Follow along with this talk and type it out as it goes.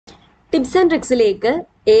Tips and ട്രിക്സിലേക്ക്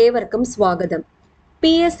ഏവർക്കും സ്വാഗതം.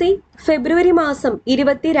 PSC ഫെബ്രുവരി മാസം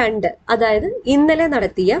 22 അതായത് ഇന്നലെ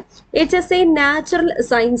നടത്തിയ HSA നാച്ചുറൽ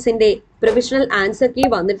സയൻസിന്റെ പ്രൊവിഷണൽ ആൻസർ കീ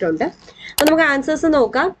വന്നിട്ടുണ്ട്. അപ്പോൾ നമുക്ക് ആൻസേഴ്സ്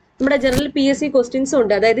നോക്കാം. നമ്മുടെ ജനറൽ PSC ക്വസ്റ്റ്യൻസും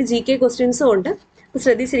ഉണ്ട്, അതായത് GK ക്വസ്റ്റ്യൻസും ഉണ്ട്.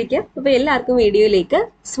 ശ്രദ്ധിച്ചിരിക്കുക. അപ്പോൾ എല്ലാവർക്കും വീഡിയോയിലേക്ക്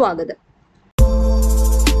സ്വാഗതം.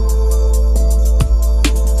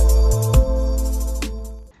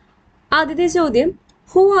 ആദ്യത്തെ ചോദ്യം,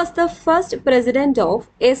 who was the first president of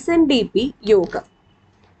SNDP yoga?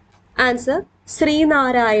 Answer,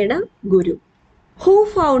 Srinarayana Guru. Who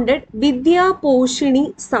founded Vidya Poshini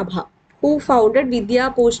Sabha? Who founded Vidya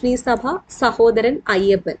Poshini Sabha? Sahodaran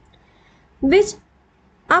Ayyappan. Which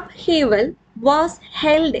upheaval was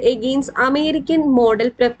held against American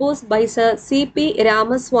model proposed by Sir C.P.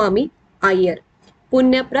 Ramaswamy Iyer?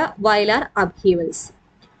 Punnapra Vailar upheavals.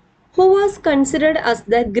 Who was considered as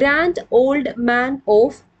the grand old man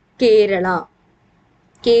of Kerala?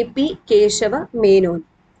 K.P. Keshava Menon.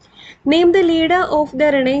 Name the leader of the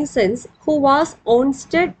Renaissance who was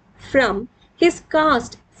ousted from his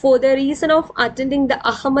caste for the reason of attending the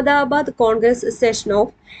Ahmedabad Congress session of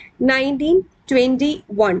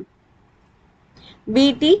 1921.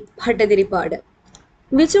 V.T. Bhattathiripad.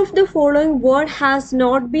 Which of the following word has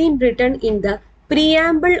not been written in the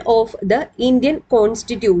preamble of the Indian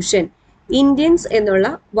Constitution? Indians എന്നുള്ള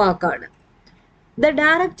വാക്കാണ്. The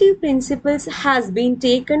directive principles has been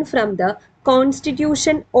taken from the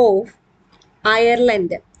Constitution of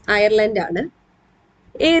Ireland. Ireland ആണ്.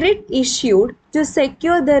 A writ issued to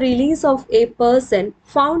secure the release of a person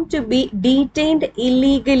found to be detained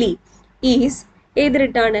illegally is ഏത്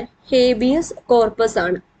writ? Habeas corpus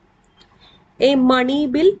ആണ്. A money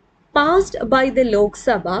bill passed by the Lok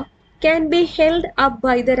Sabha can be held up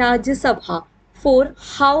by the Rajya Sabha for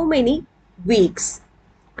how many weeks?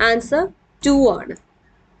 Answer, 2 ആണ്.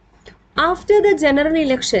 After the general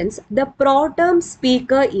elections, the pro term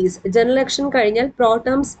speaker is, general election കഴിഞ്ഞാൽ pro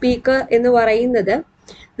term speaker എന്ന് പറയുന്നത്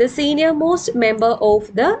the senior most member of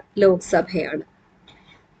the Lok Sabhയാണ്.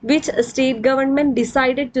 Which state government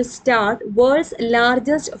decided to start world's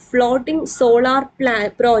largest floating solar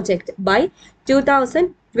project by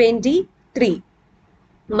 2023?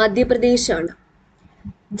 Madhya Pradesh ആണ്.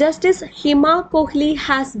 Justice Hima Kohli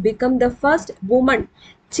has become the first woman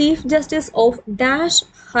Chief Justice of Dash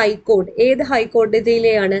High Court. ഏത്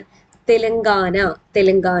ഹൈക്കോടതിയിലെയാണ്?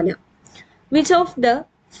 Telangana. Which of the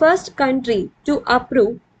first country to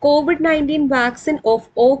approve COVID-19 vaccine of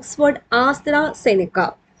Oxford AstraZeneca?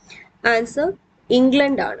 Answer,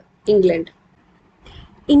 England ആണ്. England.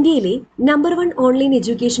 ഇന്ത്യയിലെ number 1 online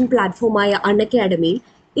education പ്ലാറ്റ്ഫോമായ അൺഅക്കാഡമിയിൽ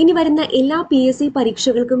ഇനി വരുന്ന എല്ലാ PSC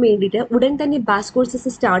പരീക്ഷകൾക്കും വേണ്ടിയിട്ട് ഉടൻ തന്നെ batch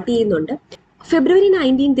courses start ചെയ്യുന്നുണ്ട്. ഫെബ്രുവരി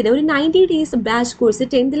 19 ഒരു 90 days batch course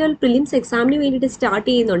 10th level prelims എക്സാമിന് വേണ്ടിയിട്ട് സ്റ്റാർട്ട്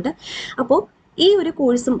ചെയ്യുന്നുണ്ട്. അപ്പോൾ ഈ ഒരു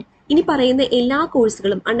കോഴ്സും ഇനി പറയുന്ന എല്ലാ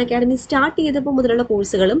കോഴ്സുകളും അൺഅക്കാഡമി സ്റ്റാർട്ട് ചെയ്തപ്പോൾ മുതലുള്ള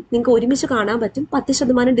കോഴ്സുകളും നിങ്ങൾക്ക് ഒരുമിച്ച് കാണാൻ പറ്റും.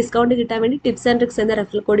 10% ഡിസ്കൗണ്ട് കിട്ടാൻ വേണ്ടി ടിപ്സ് ആൻഡ് ട്രിക്സ് എന്ന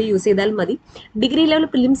റെഫറൽ കോഡ് യൂസ് ചെയ്താൽ മതി. ഡിഗ്രി ലെവൽ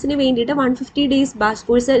പ്രിലിംസിന് വേണ്ടിയിട്ട് 150 days ബാച്ച്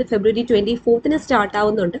കോഴ്സ് ഫെബ്രുവരി 24 സ്റ്റാർട്ട്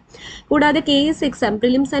ആവുന്നുണ്ട്. കൂടാതെ KS exam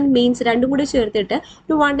prelims and mains രണ്ടും കൂടി ചേർത്തിട്ട്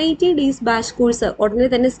ഒരു 180 days ബാച്ച് കോഴ്സ് ഉടനെ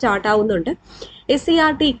തന്നെ സ്റ്റാർട്ട് ആവുന്നുണ്ട്.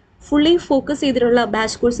 SCRT ഫുള്ളി ഫോക്കസ് ചെയ്തിട്ടുള്ള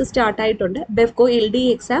ബാച്ച് കോഴ്സ് സ്റ്റാർട്ട് ആയിട്ടുണ്ട്. Bevco LD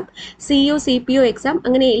exam, CO CPO exam,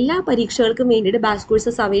 അങ്ങനെ എല്ലാ പരീക്ഷകൾക്കും വേണ്ടിയിട്ട് ബാച്ച്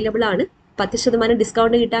കോഴ്സസ് അവൈലബിൾ ആണ്. 10%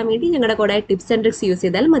 ഡിസ്കൗണ്ട് കിട്ടാൻ വേണ്ടി ഞങ്ങളുടെ കോഡായ ടിപ്സ് ആൻഡ് ട്രിക്സ് യൂസ്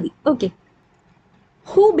ചെയ്താൽ മതി. Okay.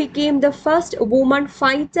 Who became the first woman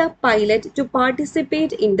fighter pilot to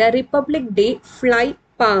participate in the Republic Day fly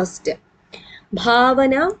past?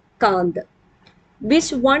 Bhavana Kant.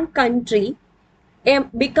 Which one country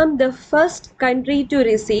become the first country to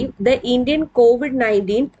receive the Indian COVID-19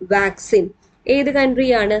 vaccine? ഏത്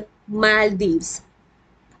കൺട്രിയാണ്? Maldives.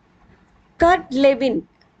 Kurt Lewin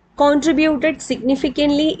contributed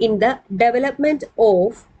significantly in the development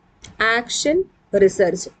of action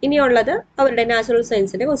research. ഇനിയുള്ളത് അവരുടെ natural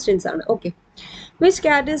സയൻസിന്റെ questions ആണ്. Okay. Which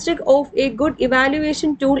characteristic of a good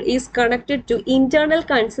evaluation tool is connected to internal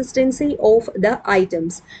consistency of the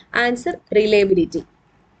items? Answer, reliability.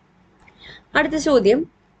 അടുത്ത ചോദ്യം,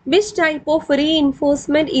 which type of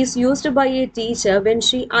reinforcement is used by a teacher when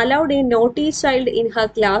she allowed a naughty child in her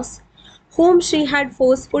class whom she had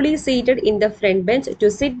forcefully seated in the front bench to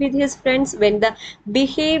sit with his friends when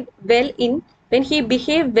he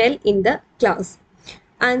behaved well in the class?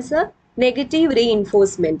 Answer, negative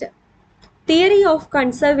reinforcement. Theory of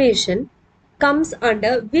conservation comes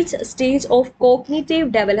under which stage of cognitive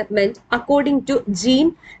development according to Jean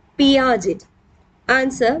Piaget?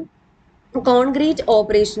 Answer, concrete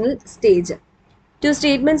operational stage. 2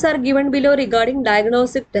 statements are given below regarding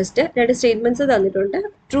diagnostic test. 2 statements തന്നിട്ടുണ്ട്.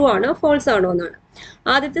 True ആണോ false ആണോ എന്നാണ്.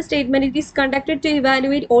 ആദ്യത്തെ statement, it is conducted to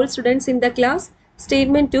evaluate all students in the class.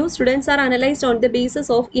 Statement 2, students are analyzed on the basis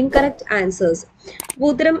of incorrect answers.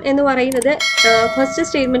 ഉത്തരം എന്ന് പറയുന്നത് first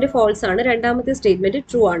statement false ആണ്, രണ്ടാമത്തെ സ്റ്റേറ്റ്മെന്റ്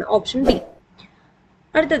ട്രൂ ആണ്, ഓപ്ഷൻ ബി.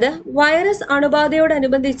 അടുത്തത്, വൈറസ്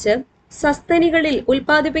അണുബാധയോടനുബന്ധിച്ച് സസ്തനികളിൽ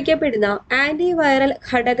ഉൽപ്പാദിപ്പിക്കപ്പെടുന്ന ആന്റിവൈറൽ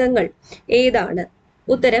ഘടകങ്ങൾ ഏതാണ്?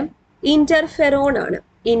 ഉത്തരം ഇന്റർഫെറോൺ ആണ്,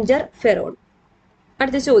 ഇന്റർഫെറോൺ.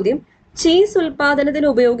 അടുത്ത ചോദ്യം, ചീസ് ഉൽപാദനത്തിന്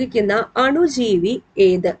ഉപയോഗിക്കുന്ന അണുജീവി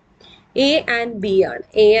ഏത്? എ ആൻഡ്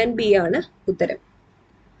ബി ആണ് ഉത്തരം.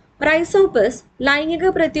 റൈസോപ്പസ് ലൈംഗിക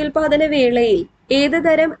പ്രത്യുൽപാദന വേളയിൽ ഏത്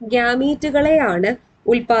തരം ഗ്യാമീറ്റുകളെയാണ്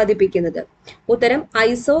ഉൽപ്പാദിപ്പിക്കുന്നത്? ഉത്തരം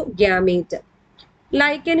ഐസോഗ്യാമേറ്റ്.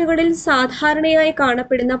 ലൈക്കനുകളിൽ സാധാരണയായി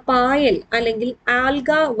കാണപ്പെടുന്ന പായൽ അല്ലെങ്കിൽ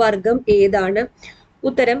ആൽഗ വർഗം ഏതാണ്?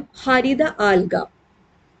 ഉത്തരം ഹരിത ആൽഗ.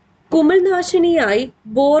 കുമിൾനാശിനിയായി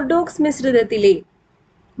ബോർഡോക്സ് മിശ്രിതത്തിലെ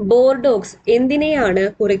ബോർഡോക്സ് എന്തിനെയാണ്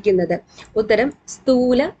കുറിക്കുന്നത്? ഉത്തരം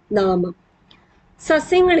സ്ഥൂല നാമം.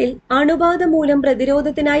 സസ്യങ്ങളിൽ അണുബാധ മൂലം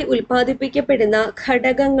പ്രതിരോധത്തിനായി ഉൽപ്പാദിപ്പിക്കപ്പെടുന്ന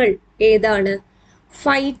ഘടകങ്ങൾ ഏതാണ്?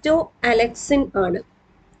 ഫൈറ്റോ അലക്സിൻ ആണ്.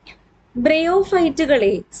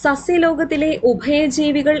 ബ്രയോഫൈറ്റുകളെ സസ്യലോകത്തിലെ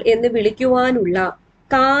ഉഭയജീവികൾ എന്ന് വിളിക്കുവാനുള്ള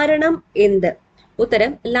കാരണം എന്ത്?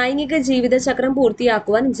 ഉത്തരം ലൈംഗിക ജീവിതചക്രം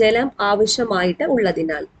പൂർത്തിയാക്കുവാൻ ജലം ആവശ്യമായിട്ട്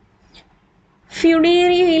ഉള്ളതിനാൽ.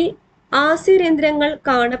 ഫ്യൂണേറിയയിൽ ആസ്യരന്ധ്രങ്ങൾ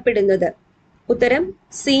കാണപ്പെടുന്നത്? ഉത്തരം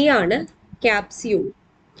സി ആണ്, ക്യാപ്സ്യൂൾ.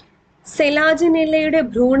 സെലാജിനെല്ലയുടെ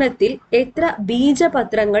ഭ്രൂണത്തിൽ എത്ര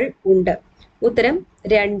ബീജപത്രങ്ങൾ ഉണ്ട്? ഉത്തരം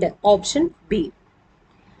 2, ഓപ്ഷൻ ബി.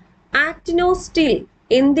 ആക്ടിനോസ്റ്റീൽ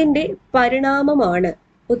എന്തിന്റെ പരിണാമമാണ്?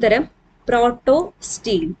 ഉത്തരം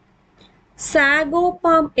പ്രോട്ടോസ്റ്റീൽ.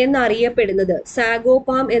 സാഗോപാം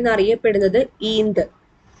എന്നറിയപ്പെടുന്നത് ഈന്ത്.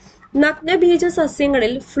 നഗ്നബീജ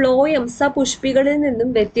സസ്യങ്ങളിൽ ഫ്ലോയം സപുഷ്പികളിൽ നിന്നും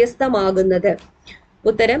വ്യത്യസ്തമാകുന്നത്?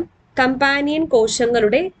 ഉത്തരം കമ്പാനിയൻ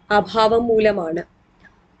കോശങ്ങളുടെ അഭാവം മൂലമാണ്.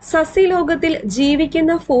 സസ്യലോകത്തിൽ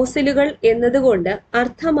ജീവിക്കുന്ന ഫോസിലുകൾ എന്നതുകൊണ്ട്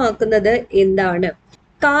അർത്ഥമാക്കുന്നത് എന്താണ്?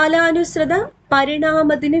 കാലാനുസൃത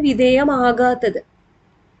പരിണാമത്തിന് വിധേയമാകാത്തത്.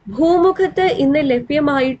 ഭൂമുഖത്ത് ഇന്ന്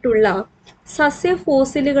ലഭ്യമായിട്ടുള്ള സസ്യ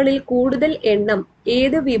ഫോസിലുകളിൽ കൂടുതൽ എണ്ണം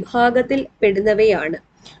ഏത് വിഭാഗത്തിൽ പെടുന്നവയാണ്?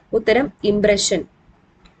 ഉത്തരം ഇംപ്രഷൻ.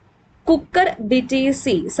 കുക്കർ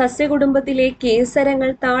ബിറ്റേസി സസ്യകുടുംബത്തിലെ കേസരങ്ങൾ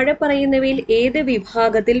താഴെ പറയുന്നവയിൽ ഏത്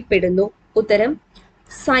വിഭാഗത്തിൽ പെടുന്നു? ഉത്തരം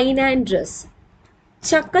സൈനാൻഡ്രസ്.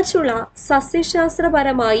 ചക്കച്ചുള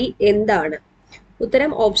സസ്യശാസ്ത്രപരമായി എന്താണ്?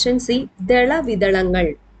 ഉത്തരം ഓപ്ഷൻ സി, ദളവിദളങ്ങൾ.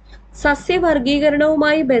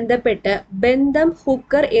 സസ്യവർഗീകരണവുമായി ബന്ധപ്പെട്ട് ബെന്തം,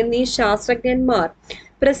 ഹുക്കർ എന്നീ ശാസ്ത്രജ്ഞന്മാർ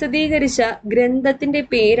പ്രസിദ്ധീകരിച്ച ഗ്രന്ഥത്തിന്റെ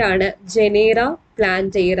പേരാണ് ജനേറ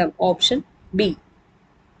പ്ലാന്റേറം, ഓപ്ഷൻ ബി.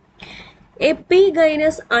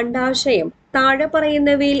 എപ്പിഗൈനസ് അണ്ഡാശയം താഴെ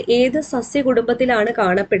പറയുന്നവയിൽ ഏത് സസ്യകുടുംബത്തിലാണ്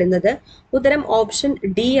കാണപ്പെടുന്നത്? ഉത്തരം ഓപ്ഷൻ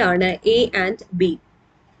ഡി ആണ്, A and B.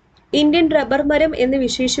 Indian rubber മരം എന്ന്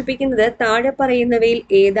വിശേഷിപ്പിക്കുന്നത് താഴെ പറയുന്നവയിൽ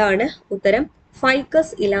ഏതാണ്? ഉത്തരം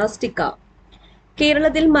ഫൈക്കസ് ഇലാസ്റ്റിക്ക.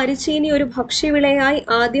 കേരളത്തിൽ മരിച്ചീനി ഒരു ഭക്ഷ്യവിളയായി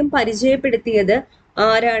ആദ്യം പരിചയപ്പെടുത്തിയത്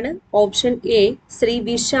ആരാണ്? Option A, Shri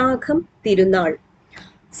Vishakham Thirunal.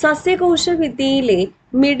 സസ്യകോശ ഭിത്തിയിലെ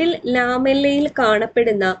middle ലാമെല്ലയിൽ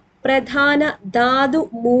കാണപ്പെടുന്ന പ്രധാന ധാതു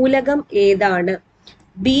മൂലകം ഏതാണ്?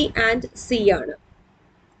 ബി ആൻഡ് സി ആണ്.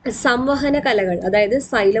 സംവഹന കലകൾ അതായത്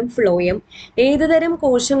സൈലം ഫ്ലോയം ഏതുതരം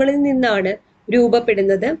കോശങ്ങളിൽ നിന്നാണ്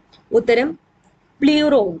രൂപപ്പെടുന്നത്? ഉത്തരം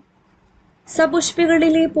പ്ലൂറോം.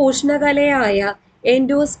 സപുഷ്പികളിലെ പോഷണകലയായ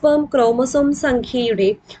എൻഡോസ്പേം ക്രോമസോം സംഖ്യയുടെ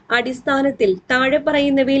അടിസ്ഥാനത്തിൽ താഴെ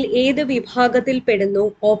പറയുന്നവയിൽ ഏത് വിഭാഗത്തിൽ പെടുന്നു?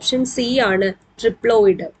 ഓപ്ഷൻ സി ആണ്,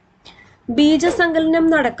 ട്രിപ്ലോയിഡ്. ബീജസങ്കലനം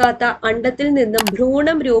നടക്കാത്ത അണ്ഡത്തിൽ നിന്നും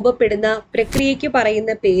ഭ്രൂണം രൂപപ്പെടുന്ന പ്രക്രിയയ്ക്ക്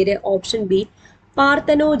പറയുന്ന പേര്? Option B,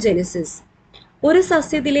 പാർത്തനോജെനിസിസ്. ഒരു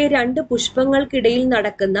സസ്യത്തിലെ 2 പുഷ്പങ്ങൾക്കിടയിൽ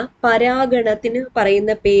നടക്കുന്ന പരാഗണത്തിന്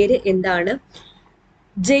പറയുന്ന പേര് എന്താണ്?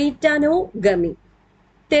 ജെയ്റ്റാനോഗമി.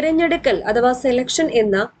 തിരഞ്ഞെടുക്കൽ അഥവാ സെലക്ഷൻ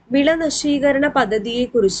എന്ന വിളനശീകരണ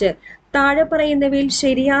പദ്ധതിയെക്കുറിച്ച് താഴെ പറയുന്നവയിൽ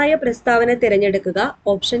ശരിയായ പ്രസ്താവന തിരഞ്ഞെടുക്കുക.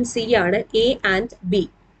 ഓപ്ഷൻ സി ആണ്, എ ആൻഡ് ബി.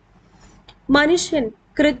 മനുഷ്യൻ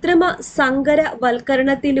കൃത്രിമ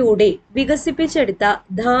സങ്കരവൽക്കരണത്തിലൂടെ വികസിപ്പിച്ചെടുത്ത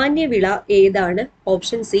ധാന്യവിള ഏതാണ്?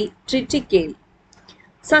 Option C, ട്രിറ്റിക്കേൽ.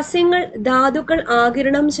 സസ്യങ്ങൾ ധാതുക്കൾ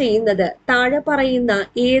ആഗിരണം ചെയ്യുന്നത് താഴെ പറയുന്ന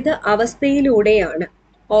ഏത് അവസ്ഥയിലൂടെയാണ്?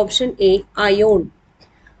 Option A, ion.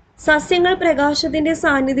 സസ്യങ്ങൾ പ്രകാശത്തിന്റെ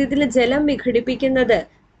സാന്നിധ്യത്തിൽ ജലം വിഘടിപ്പിക്കുന്നത്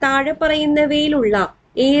താഴെ പറയുന്നവയിലുള്ള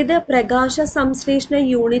ഏത് പ്രകാശ സംശ്ലേഷണ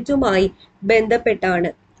യൂണിറ്റുമായി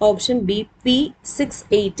ബന്ധപ്പെട്ടാണ്? Option B,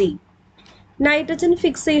 P680. നൈട്രജൻ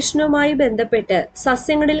ഫിക്സേഷനുമായി ബന്ധപ്പെട്ട്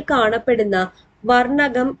സസ്യങ്ങളിൽ കാണപ്പെടുന്ന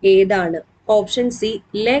വർണ്ണകം ഏതാണ്? Option C,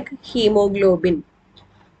 leg haemoglobin.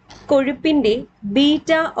 കൊഴുപ്പിന്റെ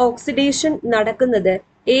beta oxidation നടക്കുന്നത്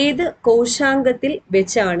ഏത് കോശാംഗത്തിൽ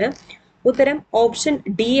വെച്ചാണ്? ഉത്തരം ഓപ്ഷൻ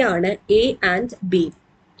ഡി ആണ്, എ ആൻഡ് ബി.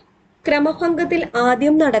 ക്രമഭംഗത്തിൽ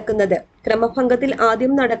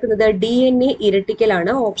ആദ്യം നടക്കുന്നത് DNA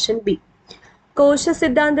ഇരട്ടിക്കലാണ്. Option B. കോശ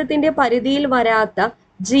സിദ്ധാന്തത്തിന്റെ പരിധിയിൽ വരാത്ത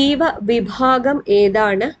ജീവവിഭാഗം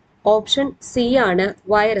ഏതാണ്? ഓപ്ഷൻ സി ആണ്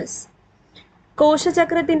വൈറസ്.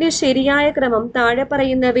 കോശചക്രത്തിന്റെ ശരിയായ ക്രമം താഴെ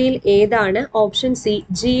പറയുന്നവയിൽ ഏതാണ്? Option C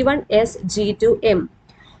G1S G2M.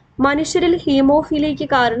 മനുഷ്യരിൽ ഹീമോഫീലിയയ്ക്ക്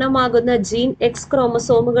കാരണമാകുന്ന ജീൻ X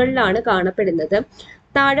ക്രോമസോമുകളിലാണ് കാണപ്പെടുന്നത്.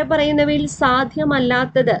 താഴെ പറയുന്നവയിൽ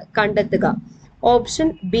സാധ്യമല്ലാത്തത് കണ്ടെത്തുക. ഓപ്ഷൻ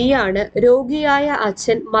ബി ആണ് രോഗിയായ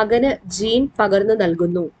അച്ഛൻ മകന് ജീൻ പകർന്നു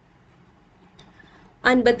നൽകുന്നു.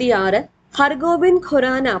 56. ഹർഗോബിന്ദ്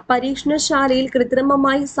ഖുറാന പരീക്ഷണശാലയിൽ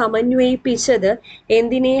കൃത്രിമമായി സമന്വയിപ്പിച്ചത്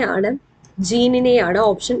എന്തിനെയാണ്? ജീനിനെയാണ്.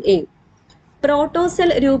 Option A. പ്രോട്ടോസെൽ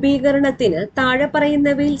രൂപീകരണത്തിന് താഴെ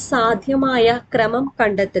പറയുന്നവയിൽ സാധ്യമായ ക്രമം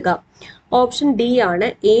കണ്ടെത്തുക. ഓപ്ഷൻ ഡി ആണ്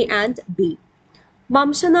എ ആൻഡ് ബി.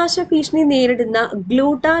 വംശനാശ ഭീഷണി നേരിടുന്ന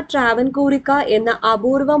ഗ്ലൂട്ടാ ട്രാവൻകൂറിക്ക എന്ന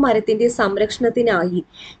അപൂർവ മരത്തിന്റെ സംരക്ഷണത്തിനായി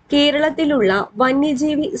കേരളത്തിലുള്ള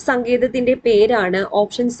വന്യജീവി സങ്കേതത്തിന്റെ പേരാണ്?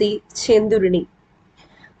 Option C Chenthuruni.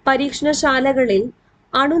 പരീക്ഷണശാലകളിൽ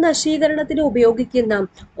അണുനശീകരണത്തിന് ഉപയോഗിക്കുന്ന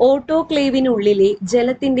ഓട്ടോക്ലേവിനുള്ളിലെ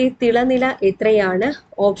ജലത്തിന്റെ തിളനില എത്രയാണ്?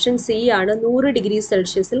 ഓപ്ഷൻ സി ആണ് 100 ഡിഗ്രി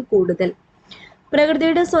സെൽഷ്യസിൽ കൂടുതൽ.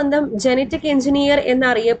 പ്രകൃതിയുടെ സ്വന്തം ജനറ്റിക് എഞ്ചിനീയർ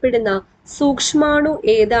എന്നറിയപ്പെടുന്ന സൂക്ഷ്മാണു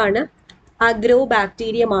ഏതാണ്?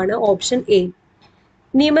 അഗ്രോബാക്ടീരിയമാണ്. Option A.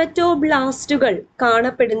 നിമറ്റോബ്ലാസ്റ്റുകൾ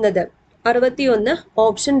കാണപ്പെടുന്നത് 61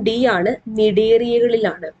 ഓപ്ഷൻ ഡി ആണ്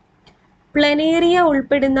നിഡേറിയകളിലാണ്. പ്ലനേറിയ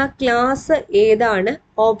ഉൾപ്പെടുന്ന ക്ലാസ് ഏതാണ്?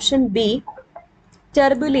 Option B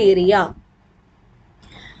ടെർബുലേറിയ.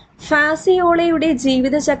 ഫാസിയോളയുടെ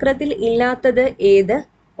ജീവിതചക്രത്തിൽ ഇല്ലാത്തത് ഏത്?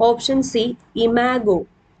 Option C imago.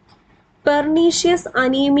 പെർനീഷ്യസ്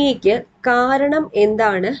അനീമിയയ്ക്ക് കാരണം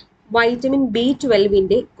എന്താണ്? വൈറ്റമിൻ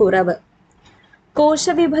B12ന്റെ കുറവ്.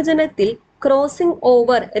 കോശവിഭജനത്തിൽ ക്രോസിംഗ്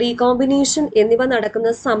ഓവർ, റീകോമ്പിനേഷൻ എന്നിവ നടക്കുന്ന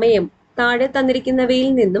സമയം താഴെ തന്നിരിക്കുന്നവയിൽ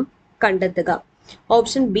നിന്നും കണ്ടെത്തുക.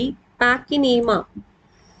 Option B പാക്കിനീമ.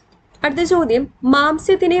 അടുത്ത ചോദ്യം,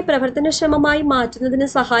 മാംസ്യത്തിനെ പ്രവർത്തനക്ഷമമായി മാറ്റുന്നതിന്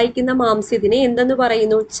സഹായിക്കുന്ന മാംസ്യത്തിനെ എന്തെന്ന്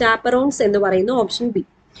പറയുന്നു? ചാപ്പറോൺസ് എന്ന് പറയുന്നു. Option B.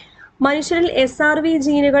 മനുഷ്യരിൽ SRY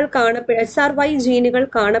ജീനുകൾ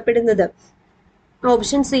കാണപ്പെടുന്നത്?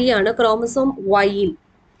 ഓപ്ഷൻ സി ആണ് ക്രോമസോം Yയിൽ.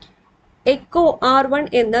 എക്കോ R1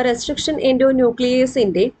 എന്ന റെസ്ട്രിക്ഷൻ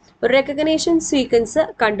എൻഡോന്യൂക്ലിയസിന്റെ റെക്കഗ്നേഷൻ സീക്വൻസ്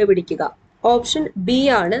കണ്ടുപിടിക്കുക. ഓപ്ഷൻ ബി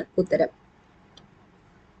ആണ് ഉത്തരം.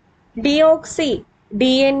 ഡിയോക്സി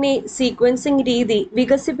DNA സീക്വൻസിംഗ് രീതി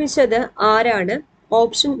വികസിപ്പിച്ചത് ആരാണ്?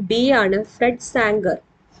 ഓപ്ഷൻ ബി ആണ് ഫ്രെഡ് സാംഗർ.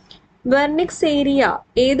 വെർണിക്സ് ഏരിയ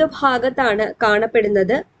ഏതു ഭാഗത്താണ്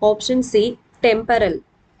കാണപ്പെടുന്നത്? Option C temporal.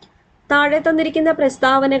 താഴെ തന്നിരിക്കുന്ന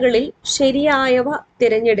പ്രസ്താവനകളിൽ ശരിയായവ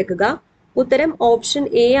തിരഞ്ഞെടുക്കുക. ഉത്തരം ഓപ്ഷൻ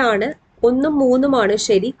എ ആണ്. 1ഉം 3ഉമാണ്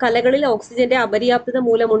ശരി. കലകളിൽ ഓക്സിജന്റെ അപര്യാപ്തത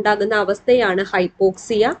മൂലമുണ്ടാകുന്ന അവസ്ഥയാണ്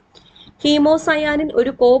ഹൈപ്പോക്സിയ. ഹീമോസയാനിൻ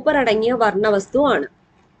ഒരു കോപ്പർ അടങ്ങിയ വർണ്ണവസ്തുവാണ്.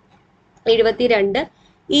 72.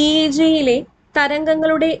 EEGയിലെ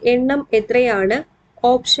തരംഗങ്ങളുടെ എണ്ണം എത്രയാണ്?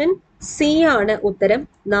 ഓപ്ഷൻ സി ആണ് ഉത്തരം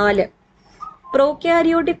 4.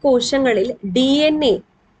 പ്രോക്യാരിയോട്ടിക് കോശങ്ങളിൽ DNA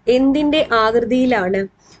എന്തിന്റെ ആകൃതിയിലാണ്?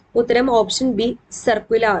 ഉത്തരം option B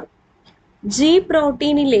circular. G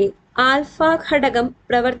പ്രോട്ടീനിലെ alpha ഘടകം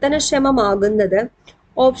പ്രവർത്തനക്ഷമമാകുന്നത്?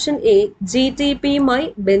 Option A GTPയുമായി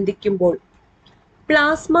ബന്ധിക്കുമ്പോൾ.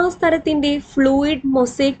 Plasma സ്തരത്തിന്റെ fluid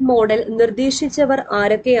mosaic model നിർദ്ദേശിച്ചവർ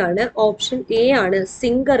ആരൊക്കെയാണ്? ഓപ്ഷൻ എ ആണ്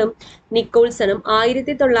സിംഗറും നിക്കോൾസണും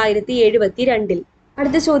 1972.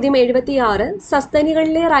 അടുത്ത ചോദ്യം 76.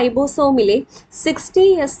 സസ്തനികളിലെ റൈബോസോമിലെ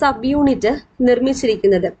 60S സബ് യൂണിറ്റ്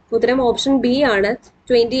നിർമ്മിച്ചിരിക്കുന്നത്? ഉത്തരം ഓപ്ഷൻ ബി ആണ്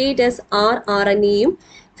 28S rRNAയും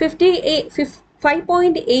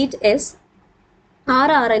 5.8S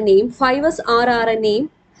rRNAയും 5S rRNAയും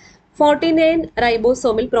 49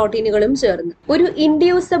 റൈബോസോമിൽ പ്രോട്ടീനുകളും ചേർന്ന്. ഒരു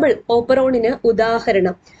ഇൻഡ്യൂസബിൾ ഓപ്പറോണിന്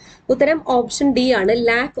ഉദാഹരണം? ഉത്തരം ഓപ്ഷൻ ഡി ആണ്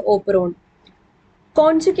ലാക് ഓപ്പറോൺ.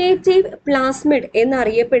 കോൺജുഗേറ്റീവ് പ്ലാസ്മിഡ്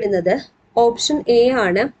എന്നറിയപ്പെടുന്നത്? ഓപ്ഷൻ എ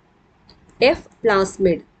ആണ് F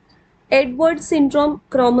plasmid. Edward syndrome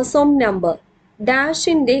chromosome number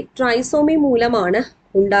ഡാഷിന്റെ trisomy മൂലമാണ്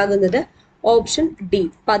ഉണ്ടാകുന്നത്? Option D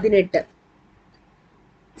 18.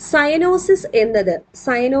 സയനോസിസ്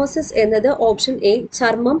എന്നത് ഓപ്ഷൻ എ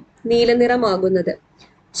ചർമ്മം നീലനിറമാകുന്നത്.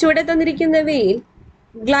 ചുവടെ തന്നിരിക്കുന്നവയിൽ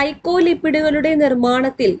ഗ്ലൈക്കോലിപ്പിഡുകളുടെ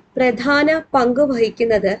നിർമ്മാണത്തിൽ പ്രധാന പങ്ക്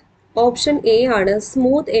വഹിക്കുന്നത്? ഓപ്ഷൻ എ ആണ്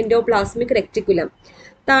സ്മൂത്ത് എൻഡോപ്ലാസ്മിക് റെക്ടിക്കുലം.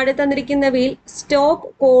 താഴെ തന്നിരിക്കുന്നവയിൽ സ്റ്റോപ്പ്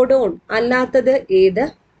കോഡോൺ അല്ലാത്തത് ഏത്?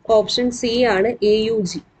 ഓപ്ഷൻ സി ആണ്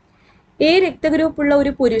AUG. എ രക്തഗ്രൂപ്പുള്ള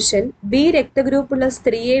ഒരു പുരുഷൻ ബി രക്തഗ്രൂപ്പുള്ള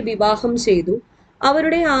സ്ത്രീയെ വിവാഹം ചെയ്തു.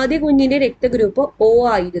 അവരുടെ ആദ്യ കുഞ്ഞിന്റെ രക്തഗ്രൂപ്പ് O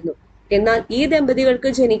ആയിരുന്നു. എന്നാൽ ഈ ദമ്പതികൾക്ക്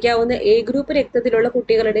ജനിക്കാവുന്ന എ ഗ്രൂപ്പ് രക്തത്തിലുള്ള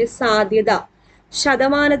കുട്ടികളുടെ സാധ്യത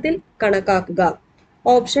ശതമാനത്തിൽ കണക്കാക്കുക.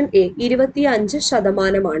 Option A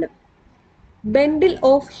 25%. Bundle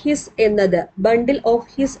of his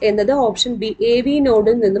എന്നത് ഓപ്ഷൻ ബി AV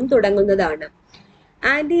നോഡിൽ നിന്നും തുടങ്ങുന്നതാണ്.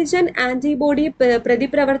 ആന്റിജൻ ആന്റിബോഡി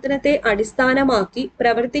പ്രതിപ്രവർത്തനത്തെ അടിസ്ഥാനമാക്കി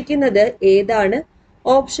പ്രവർത്തിക്കുന്നത് ഏതാണ്?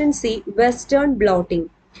 Option C western blotting.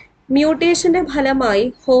 മ്യൂട്ടേഷന്റെ ഫലമായി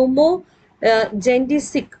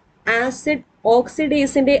ജെന്റിസിക് ആസിഡ്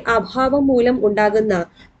ഓക്സിഡേസിന്റെ അഭാവം മൂലം ഉണ്ടാകുന്ന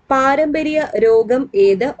പാരമ്പര്യ രോഗം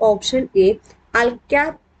ഏത്? Option A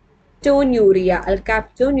അൽക്കാപ്റ്റോന്യൂറിയ.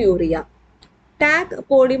 Tag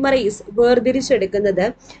polymerise വേർതിരിച്ചെടുക്കുന്നത്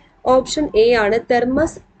option A ആണ്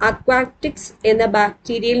തെർമസ് അക്വാറ്റിക്സ് എന്ന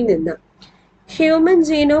ബാക്ടീരിയയിൽ നിന്ന്. ഹ്യൂമൻ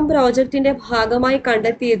ജീനോം പ്രോജക്റ്റിന്റെ ഭാഗമായി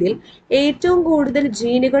കണ്ടെത്തിയതിൽ ഏറ്റവും കൂടുതൽ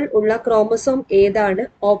ജീനുകൾ ഉള്ള ക്രോമസോം ഏതാണ്?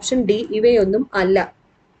 ഓപ്ഷൻ ഡി ഇവയൊന്നും അല്ല.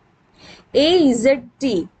 AZT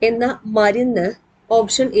എന്ന മരുന്ന്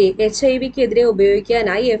ഓപ്ഷൻ എ HIV-ക്കെതിരെ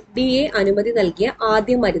ഉപയോഗിക്കാനായി FDA അനുമതി നൽകിയ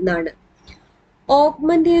ആദ്യ മരുന്നാണ്.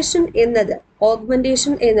 ഓഗ്മെന്റേഷൻ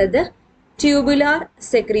എന്നത് ട്യൂബുലാർ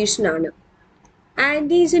സെക്രീഷൻ ആണ്.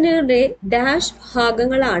 ആന്റിജനുകളുടെ ഡാഷ്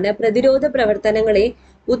ഭാഗങ്ങളാണ് പ്രതിരോധ പ്രവർത്തനങ്ങളെ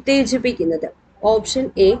ഉത്തേജിപ്പിക്കുന്നത്. Option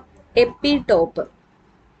A എപ്പിടോപ്പ്.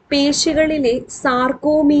 പേശികളിലെ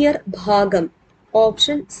സാർക്കോമിയർ ഭാഗം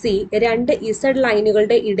ഓപ്ഷൻ സി 2 Z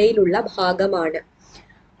ലൈനുകളുടെ ഇടയിലുള്ള ഭാഗമാണ്.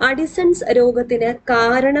 അഡിസൺസ് രോഗത്തിന്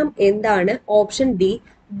കാരണം എന്താണ്? ഓപ്ഷൻ ഡി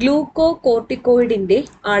ഗ്ലൂക്കോകോർട്ടിക്കോയിഡിന്റെ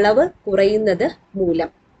അളവ് കുറയുന്നത് മൂലം.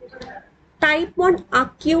 ടൈപ്പ് 1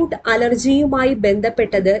 അക്യൂട്ട് അലർജിയുമായി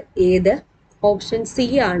ബന്ധപ്പെട്ടത് ഏത്? ഓപ്ഷൻ സി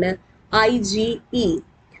ആണ് IgE.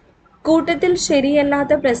 കൂട്ടത്തിൽ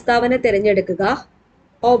ശരിയല്ലാത്ത പ്രസ്താവന തിരഞ്ഞെടുക്കുക.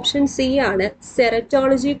 ഓപ്ഷൻ സി ആണ്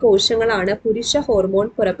സെററ്റോളജി കോശങ്ങളാണ് പുരുഷ ഹോർമോൺ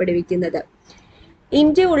പുറപ്പെടുവിക്കുന്നത്.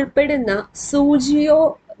 ഇന്ത്യ ഉൾപ്പെടുന്ന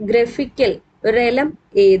സൂജിയോഗ്രഫിക്കൽ റെലം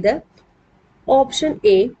ഏത്? Option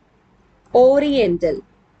A oriental.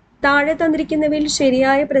 താഴെ തന്നിരിക്കുന്നവയിൽ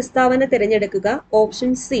ശരിയായ പ്രസ്താവന തിരഞ്ഞെടുക്കുക.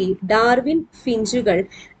 ഓപ്ഷൻ സി ഡാർവിൻ ഫിഞ്ചുകൾ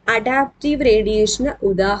അഡാപ്റ്റീവ് റേഡിയേഷന്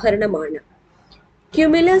ഉദാഹരണമാണ്.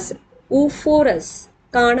 ക്യുമുലസ് ഊഫോറസ്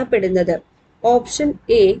കാണപ്പെടുന്നത് ഓപ്ഷൻ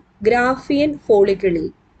എ ഗ്രാഫിയൻ ഫോളിക്കിളിൽ.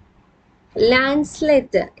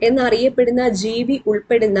 ലാൻസ്ലെറ്റ് എന്നറിയപ്പെടുന്ന ജീവി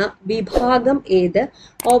ഉൾപ്പെടുന്ന വിഭാഗം ഏത്?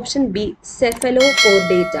 Option B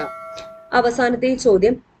സെഫലോകോർഡേറ്റ. അവസാനത്തെ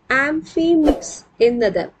ചോദ്യം ആംഫിമിക്സ്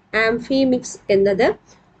എന്നത്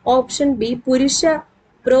ഓപ്ഷൻ ബി പുരുഷ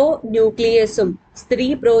പ്രോ ന്യൂക്ലിയസും സ്ത്രീ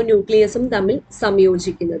പ്രോ ന്യൂക്ലിയസും തമ്മിൽ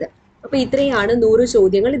സംയോജിക്കുന്നത്. അപ്പൊ ഇത്രയാണ് 100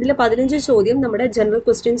 ചോദ്യങ്ങൾ. ഇതിൽ 15 ചോദ്യം നമ്മുടെ ജനറൽ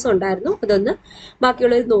ക്വസ്റ്റ്യൻസ് ഉണ്ടായിരുന്നു. അതൊന്ന്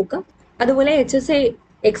ബാക്കിയുള്ളത് നോക്കാം. അതുപോലെ HSA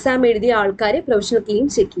എക്സാം എഴുതിയ ആൾക്കാരെ പ്രൊഫഷണൽ കീയും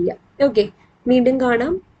ചെക്ക് ചെയ്യുക. ഓക്കെ, വീണ്ടും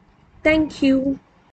കാണാം. Thank you.